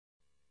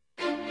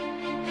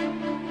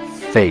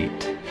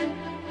Fate.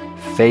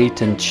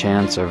 Fate and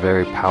chance are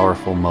very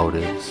powerful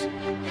motives.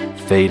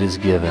 Fate is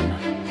given,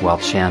 while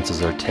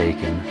chances are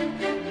taken.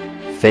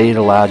 Fate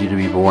allowed you to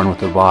be born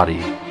with a body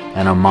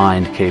and a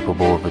mind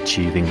capable of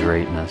achieving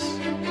greatness.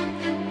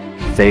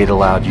 Fate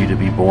allowed you to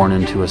be born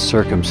into a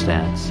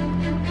circumstance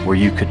where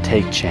you could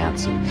take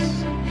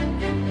chances.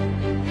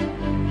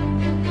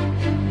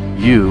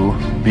 You,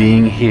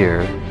 being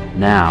here,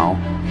 now,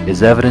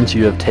 is evidence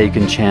you have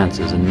taken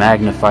chances and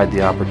magnified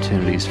the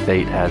opportunities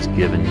fate has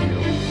given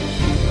you.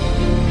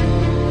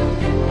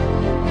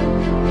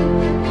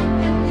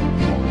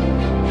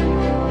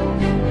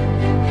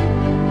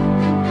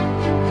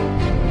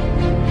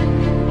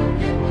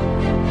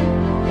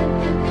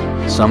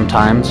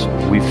 Sometimes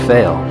we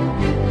fail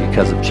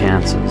because of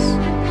chances.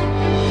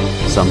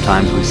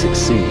 Sometimes we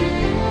succeed.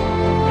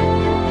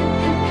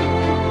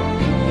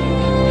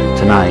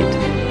 Tonight,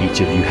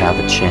 each of you have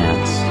a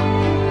chance.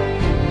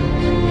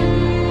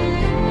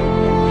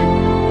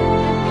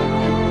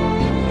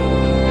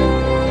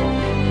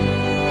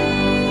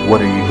 What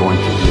are you going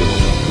to do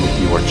with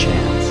your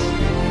chance?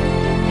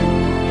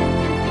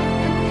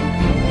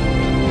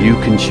 You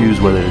can choose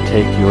whether to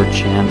take your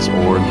chance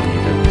or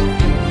leave it.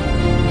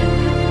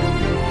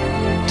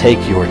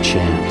 Take your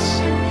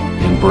chance.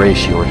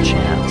 Embrace your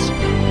chance.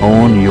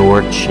 Own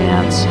your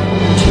chance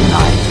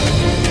tonight.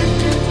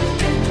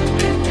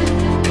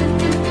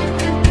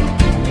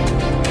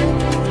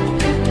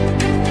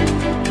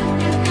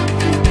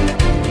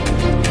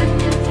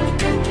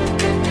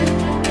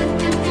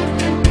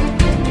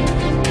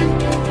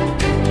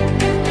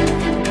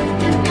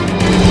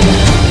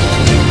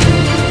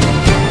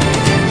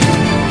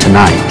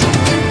 Tonight,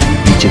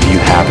 each of you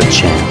have a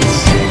chance.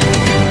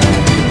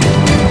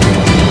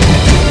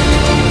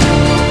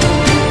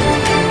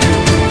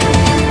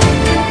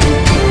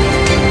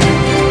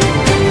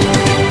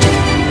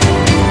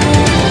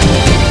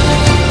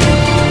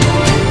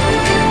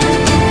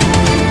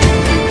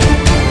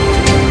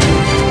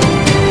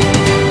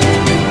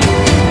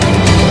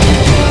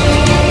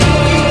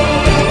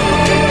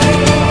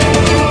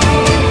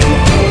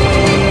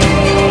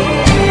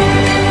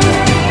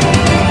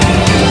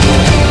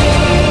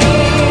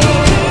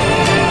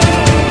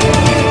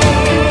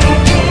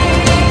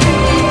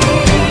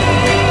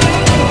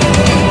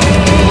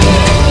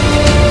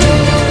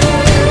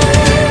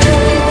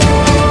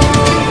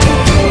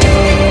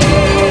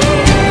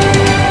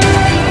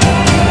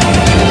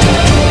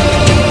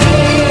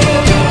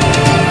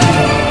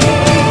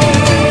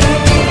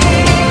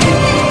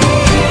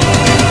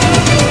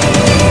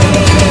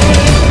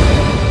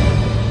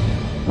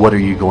 What are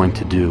you going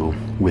to do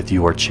with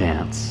your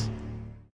chance?